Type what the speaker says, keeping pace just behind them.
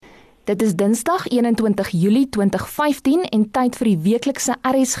Dit is Dinsdag 21 Julie 2015 en tyd vir die weeklikse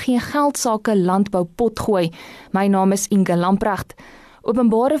RSG geldsaake landbou potgooi. My naam is Inge Lamprecht.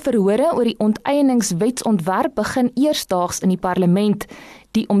 Openbare verhore oor die onteieningswetsontwerp begin eersdaags in die parlement.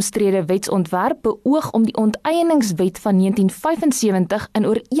 Die omstrede wetsontwerp beoog om die onteieningswet van 1975 in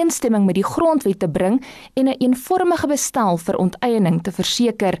ooreenstemming met die grondwet te bring en 'n eenvormige bestel vir onteiening te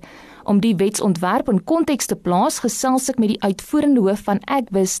verseker. Om die wetsontwerp in konteks te plaas, gesels ek met die uitvoerende hoof van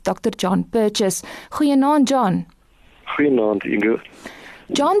AgBiz, Dr. John Purchase. Goeienaand, John. Goeienaand, Inge.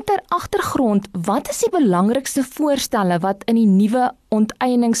 John, ter agtergrond, wat is die belangrikste voorstelle wat in die nuwe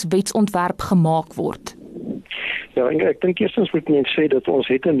onteieningswetsontwerp gemaak word? Ja, ek dink eerstens moet mens sê dat ons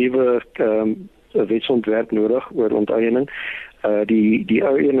het 'n nuwe wetsontwerp nodig oor onteiening. Die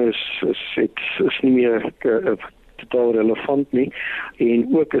ou een is nie meer totaal relevant nie,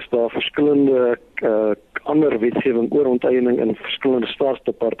 en ook is daar verskillende ander wetgewing oor onteiening in verskillende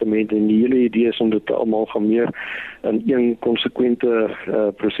staatsdepartemente, en die hele idee is om dit te amalgameer in een konsekwente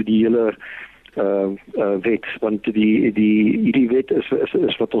prosedurele wet, want hierdie wet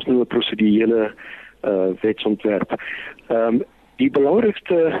is wat ons noem 'n prosedurele wetsontwerp. Die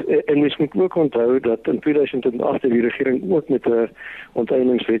belangrikste, en mens moet ook onthou dat in 2008 die regering ook met 'n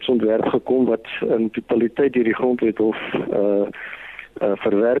onteieningswetsontwerp gekom wat in totaliteit deur die grondwethof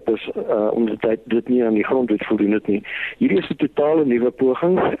verwerp is, omdat dit nie aan die grondwet voldoen het nie. Hierdie is 'n totale nuwe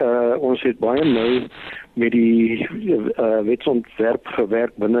poging. Ons het baie nou met die wetsontwerp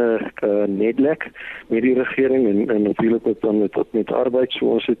gewerk binne Nedlek met die regering en natuurlik ook dan met arbeid. So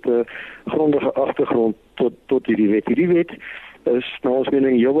ons het 'n grondige agtergrond tot hierdie wet. Hierdie wet is na ons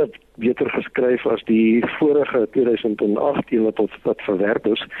mening heel wat beter geskryf as die vorige 2018 wat verwerp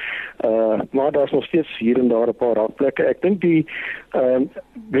is. Maar daar is nog steeds hier en daar 'n paar raakplekke. Ek dink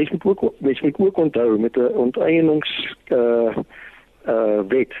mens moet ook onthou met 'n onteienings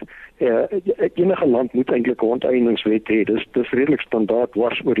wet. Enige land moet eintlik 'n onteieningswet hê. Dis redelik standaard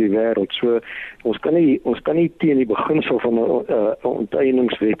dwars oor die wêreld. So ons kan nie teen die beginsel van 'n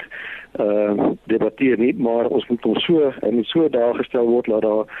onteieningswet debatteer nie, maar ons moet ons so daar gestel word dat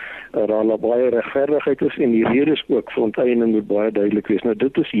daar baie regverdigheid is, en die redes ook vir onteiening moet baie duidelik wees. Nou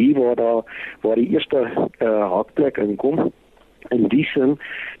dit is hier waar die eerste haakplek inkom. In die sin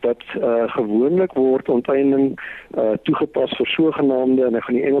dat gewoonlik word onteiening toegepas vir sogenaamde, en ek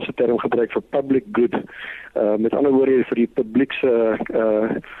gaan die Engelse term gebruik, vir public good. Met ander woorde vir die publiek se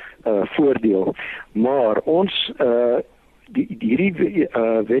voordeel. Maar ons hierdie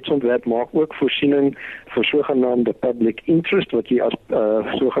wetsontwerp maak ook voorsiening vir sogenaamde public interest, wat jy as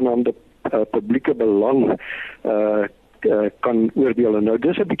sogenaamde publieke belang kan oordeel. Nou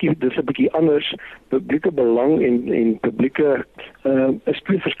dis 'n bietjie anders. Publieke belang en publieke is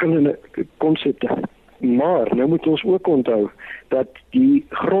twee verskillende konsepte. Maar nou moet ons ook onthou dat die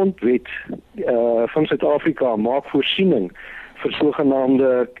grondwet van Suid-Afrika maak voorsiening vir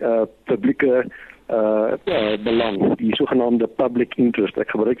sogenaamde publieke belang, die sogenaamde public interest. Ek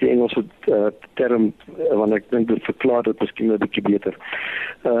gebruik die Engelse term want ek dink dit verklaar dit miskien 'n bietjie beter.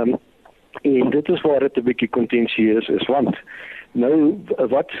 En dit is waar dit 'n bietjie kontensieus is, want nou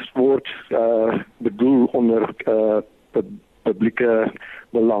wat word bedoel onder publieke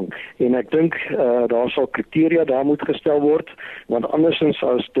belang? En ek dink daar sal kriteria daar moet gestel word, want andersins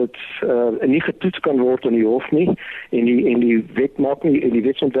as dit nie getoets kan word in die hof nie, en die wet maak nie, en die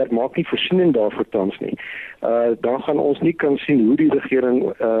wetsontwerp maak nie voorsiening daarvoor tans nie, dan gaan ons nie kan sien hoe die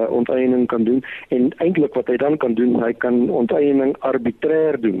regering onteiening kan doen, en eintlik wat hy dan kan doen, hy kan onteiening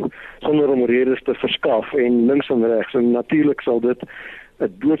arbitrair doen, sonder om redes te verskaf, en links en regs, en natuurlik sal dit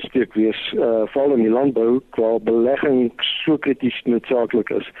 'n doodsteek wees, veral in die landbou, waar belegging so krities noodsaaklik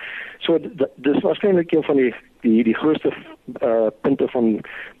is. So dis waarskynlik een van die grootste punte van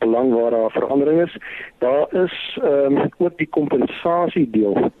belang waar daar verandering is. Daar is ook die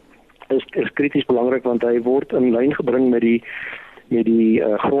kompensasiedeel is krities belangrik, want hy word in lyn gebring met die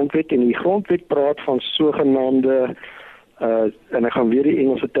grondwet, en die grondwet praat van sogenaamde en ek gaan weer die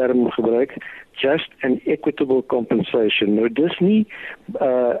Engelse term gebruik, just and equitable compensation. Nou dis nie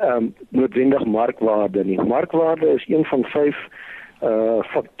noodwendig markwaarde nie. Markwaarde is een van 5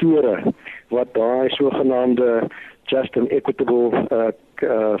 faktore wat daai sogenaamde just and equitable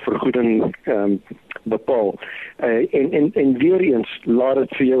vergoeding bepaal. En weer eens laat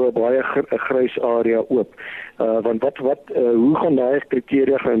dit vir jou 'n baie grys area oop. Want hoe gaan daai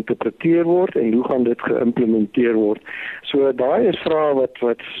kriteria geïnterpreteer word en hoe gaan dit geïmplementeer word? So daai is vrae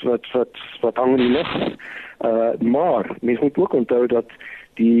wat hang in die lug. Maar mens moet ook onthou dat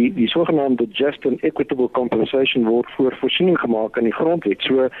die sogenaamde just and equitable compensation word voor voorsiening gemaak in die grondwet.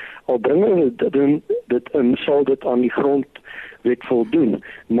 So al bring hulle dit in, sal dit aan die wet voldoen,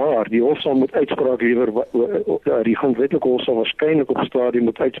 maar die hof sal moet uitspraak lewer, die grondwetlike hof sal waarskynlik op 'n stadium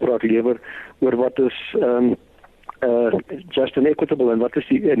moet uitspraak lewer oor wat is just and equitable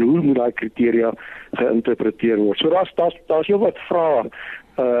en hoe moet daai kriteria geïnterpreteer word. So daar's heel wat vrae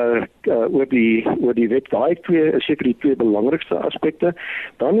oor die wet. Daai twee is seker die twee belangrikste aspekte.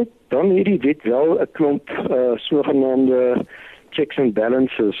 Dan het die wet wel 'n klomp sogenaamde checks and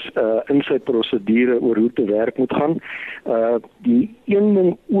balances in sy prosedure oor hoe te werk moet gaan. Die een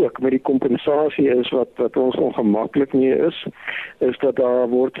ding ook met die kompensasie is wat ons ongemaklik mee is dat daar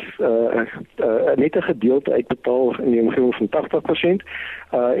word net 'n gedeelte uitbetaal in die omgewing van 80%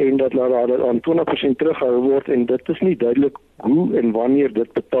 en dat daar aan 20% teruggehou word en dit is nie duidelik hoe en wanneer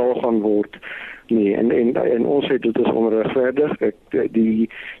dit betaal gaan word. Nee, en ons sê dit is onregverdig.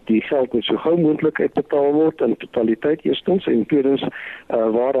 Die geld moet so gou moontlik uitbetaal word in totaliteit eerstens en tweedens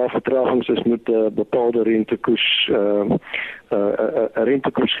waar daar vertragings is moet bepaalde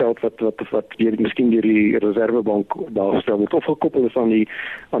rentekoersgeld wat miskien deur die Reservebank daar gestel word of gekoppel is aan die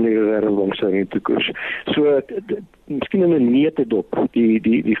Reservebank se rentekoers. So miskien in 'n neutedop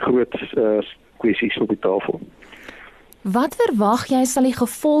die groot kwessies op die tafel. Wat verwag jy sal die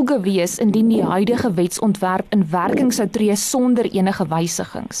gevolge wees indien die huidige wetsontwerp in werking sou tree sonder enige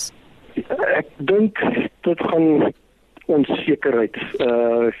wysigings? Ek dink dit gaan onsekerheid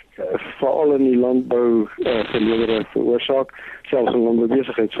veral in die landbou geleedere veroorsaak, selfs in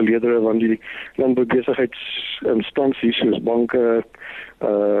landboubesigheidsgeleedere, want die landboubesighedsinstansies soos banke,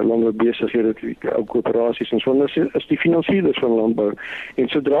 landboubesighede, ook koöperasies en so is die finansierders van landbou. En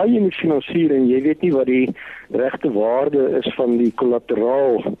sodra jy moet finansier en jy weet nie wat die regte waarde is van die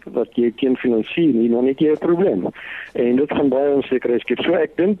kollateraal wat jy teen finansier nie, dan het jy 'n probleem. En dit gaan baie onsekerheid skep. So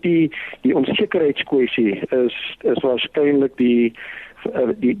ek dink die onsekerheidskwessie is waarskynlik die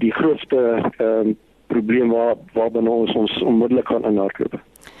grootste probleem waarbinne ons onmiddellik gaan inhardloop.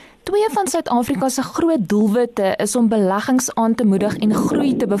 Twee van Suid-Afrika se groot doelwitte is om beleggings aan te moedig en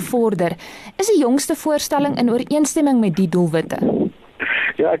groei te bevorder. Is die jongste voorstelling in ooreenstemming met die doelwitte?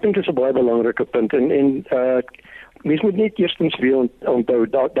 Ja, ek dink dit is 'n baie belangrike punt en mens moet net eerstens weer onthou,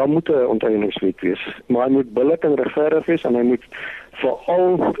 daar moet 'n onteieningswet wees, maar hy moet billik en regverdig wees en hy moet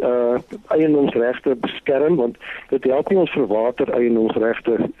veral eiendomsregte beskerm, want dit help nie ons verwater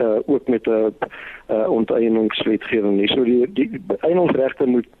eiendomsregte ook met 'n onteieningswetgewing nie. So die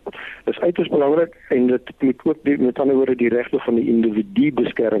eiendomsregte is uiters belangrik en dit moet ook met ander woorde die regte van die individu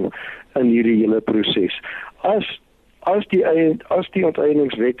beskerm in hierdie hele proses. As die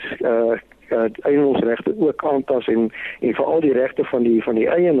onteieningswet eiendomsregte ook aantas en veral die regte van die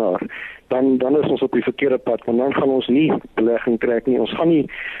eienaar, dan is ons op die verkeerde pad, want dan gaan ons nie belegging trek nie. Ons gaan nie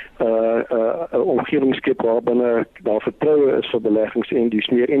 'n omgewing skep waarbinne daar vertroue is vir beleggings en dis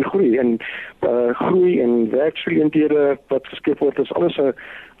meer en groei. En groei en werksgeleenthede wat geskep word is alles 'n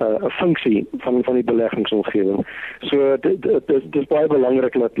funksie van die beleggingsomgewing. So dit is baie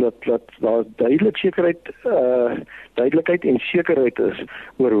belangrik dat daar duidelikheid en sekerheid is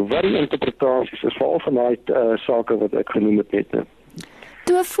oor wat die interpretasies is, veral van daai sake wat ek genoem het net.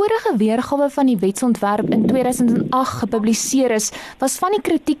 Toe 'n vorige weergawe van die wetsontwerp in 2008 gepubliseer is, was van die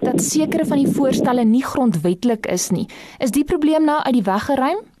kritiek dat sekere van die voorstelle nie grondwetlik is nie. Is die probleem nou uit die weg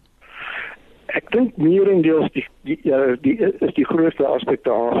geruim? Ek dink meerendeels is die grootste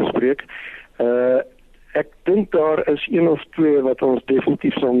aspekte aangespreek. Ek dink daar is een of twee wat ons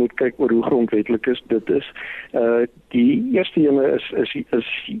definitief sal moet kyk oor hoe grondwetlik is dit is. Die eerste ene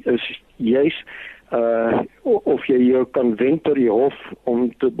is juis of jy jou kan wend tot die hof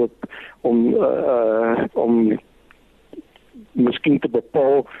om miskien te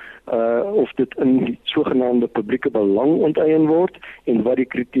bepaal of dit in die sogenaamde publieke belang onteien word en wat die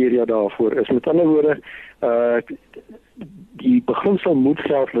kriteria daarvoor is. Met ander woorde, die beginsel moet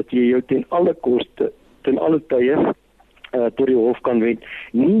geld dat jy jou ten alle koste, ten alle tye tot die hof kan wend,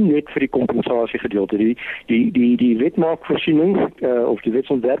 nie net vir die kompensasie gedeelte. Die wet maak voorsiening of die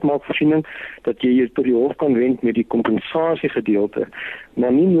wetsontwerp maak voorsiening dat jy tot die hof kan wend met die kompensasie gedeelte,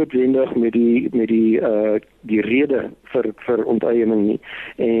 maar nie noodwendig met die rede vir onteiening nie.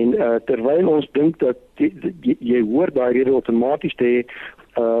 En terwyl ons dink dat jy hoor daai rede outomaties te hê,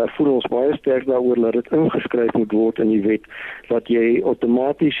 voel ons baie sterk daaroor dat dit ingeskryf moet word in die wet, dat jy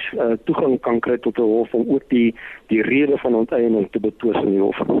outomaties toegang kan kry tot 'n hof om ook die rede van onteiening te betwis in die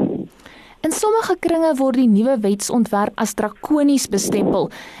hof. In sommige kringe word die nuwe wetsontwerp as drakonies bestempel.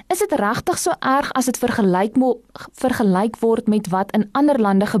 Is dit regtig so erg as dit vergelyk word met wat in ander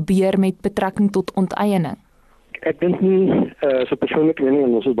lande gebeur met betrekking tot onteiening? Ek dink nie, so persoonlik mening,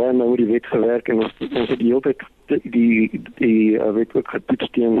 en ons het baie nou met die wet gewerk en ons het die hele tyd die wet ook getoets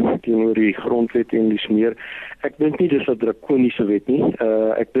teenoor die grondwet en die meer. Ek dink nie dis 'n drakoniese wet nie.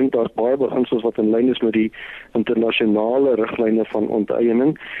 Ek dink daar's baie beginsels wat in lyn is met die internasionale riglyne van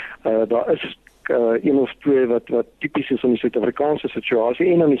onteiening. Daar is een of twee wat tipies is in die Suid-Afrikaanse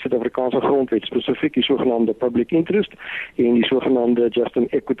situasie en in die Suid-Afrikaanse grondwet, spesifiek die sogenaamde public interest en die sogenaamde just and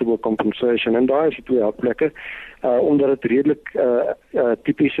equitable compensation. En daar is die twee plekke, omdat dit redelik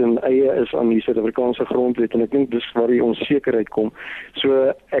tipies en eie is aan die Suid-Afrikaanse grondwet en ek dink dis waar die onsekerheid kom.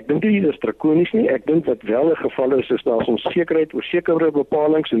 So ek dink nie dis drakonies nie. Ek dink wat wel 'n geval is daar onsekerheid oor sekere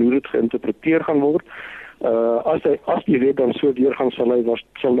bepalings en hoe dit geïnterpreteer gaan word. As die wet dan so deurgaan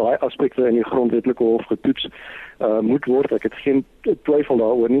sal daai aspekte in die grondwetlike hof getoets moet word. Ek het geen twyfel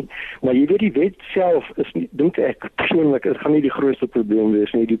daaroor nie. Maar jy weet die wet self is nie, dink ek persoonlik, dit gaan nie die grootste probleem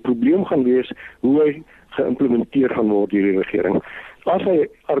wees nie. Die probleem gaan wees hoe hy geïmplementeer gaan word deur die regering. As hy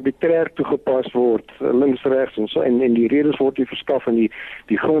arbitrair toegepas word, links, regs en so, en die redes word nie verskaf en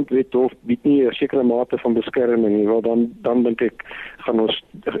die grondwet hof bied nie 'n sekere mate van beskerming nie, wel dan dink ek gaan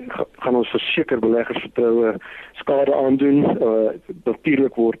ons verseker beleggersvertroue skade aandoen.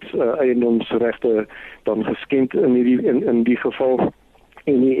 Natuurlik word eiendomsregte dan geskend in die geval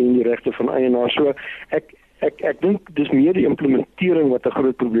en die regte van eienaars. So ek dink dis meer die implementering wat 'n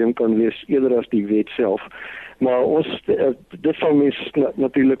groot probleem kan wees eerder as die wet self. Maar dit sal mens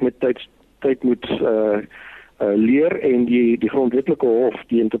natuurlik met tyd moet leer en die grondwetlike hof,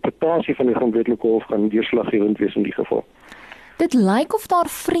 die interpretasie van die grondwetlike hof gaan deurslaggewend wees in die geval. Dit lyk of daar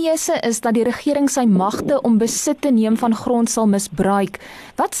vrese is dat die regering sy magte om besit te neem van grond sal misbruik.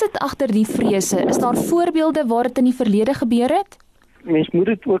 Wat sit agter die vrese? Is daar voorbeelde waar dit in die verlede gebeur het? Mens moet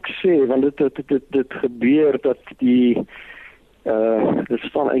dit ook sê, want dit gebeur dat dit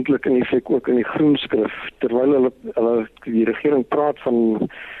staan eintlik in effek ook in die groenskrif, terwyl hulle die regering praat van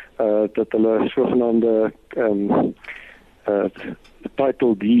dat hulle sogenaamde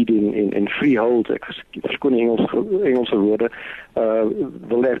title deed in freehold, ek verskoon Engelse woorde,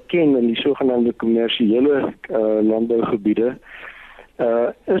 wil erken in die sogenaamde kommersiële landbougebiede.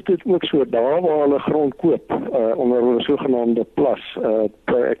 Is dit ook so daar waar hulle grond koop onder 'n sogenaamde PLAS,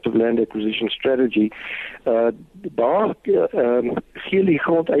 Proactive Land Acquisition Strategy, daar gee die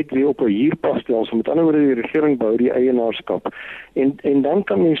grond uit weer op 'n huurpasstelsel. Met ander woorde, die regering bou die eienaarskap. En dan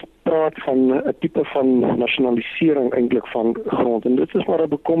kan mens praat van 'n tipe van nasionalisering eintlik van grond. En dit is maar 'n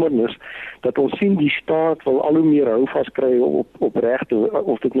bekommernis dat ons sien die staat wil al hoe meer houvas kry op regte,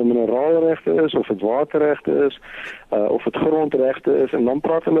 of dit nou mineraalregte is, of dit waterregte is, of dit grondregte is. En dan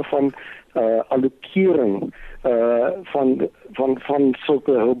praat hulle van allokering van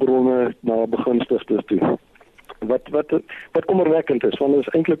sulke hulpbronne na begunstigdes toe. Wat kommerwekkend is, want dit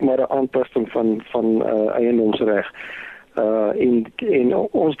is eintlik maar 'n aantasting van eiendomsreg. En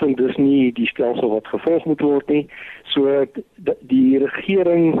ons dink dis nie die stelsel wat gevolg moet word nie. So die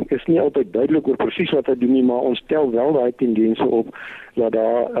regering is nie altyd duidelik oor presies wat hy doen nie, maar ons stel wel daai tendense op dat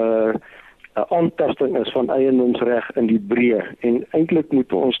daar 'n aantasting is van eiendomsreg in die breë. En eintlik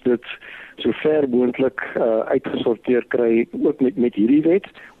moet ons dit so ver moontlik uitgesorteer kry, ook met hierdie wet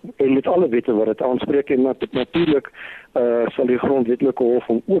en met alle wette wat dit aanspreek. En natuurlik sal die grondwetlike hof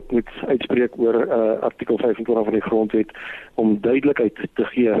hom ook moet uitspreek oor artikel 25 van die grondwet om duidelikheid te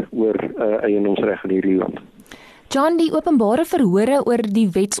gee oor eiendomsreg in hierdie land. John, die openbare verhore oor die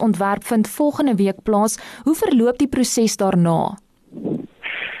wetsontwerp vind volgende week plaas. Hoe verloop die proses daarna?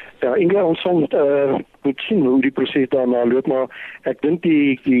 Ja, Inga, ons sal moet sien hoe die proses daarna loop, maar ek dink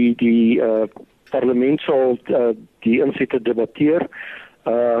die parlement sal die insette debatteer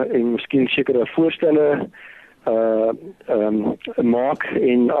en miskien sekere voorstelle maak,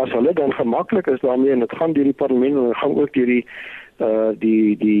 en as hulle dan gemaklik is daarmee en dit gaan deur die parlement en dit gaan ook deur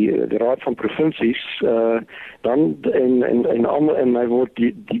die raad van provinsies dan en hy word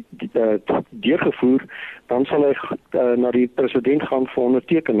deurgevoer, dan sal hy na die president gaan vir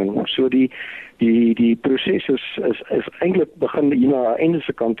ondertekening. So die proses is eintlik begin hier na einde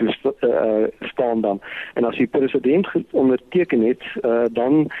se kant toe staan dan. En as die president onderteken het,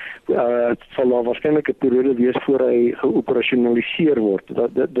 dan sal daar waarskynlik 'n periode wees voor hy geoperasionaliseer word.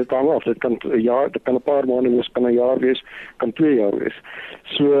 Dit hang af, dit kan 'n jaar, dit kan 'n paar maande wees, kan 'n jaar wees, kan 2 jaar wees.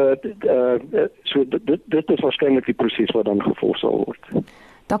 So dit is waarskynlik die proses wat dan gevolg sal word.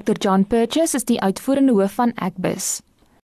 Dr. John Purchase is die uitvoerende hoof van AgBiz.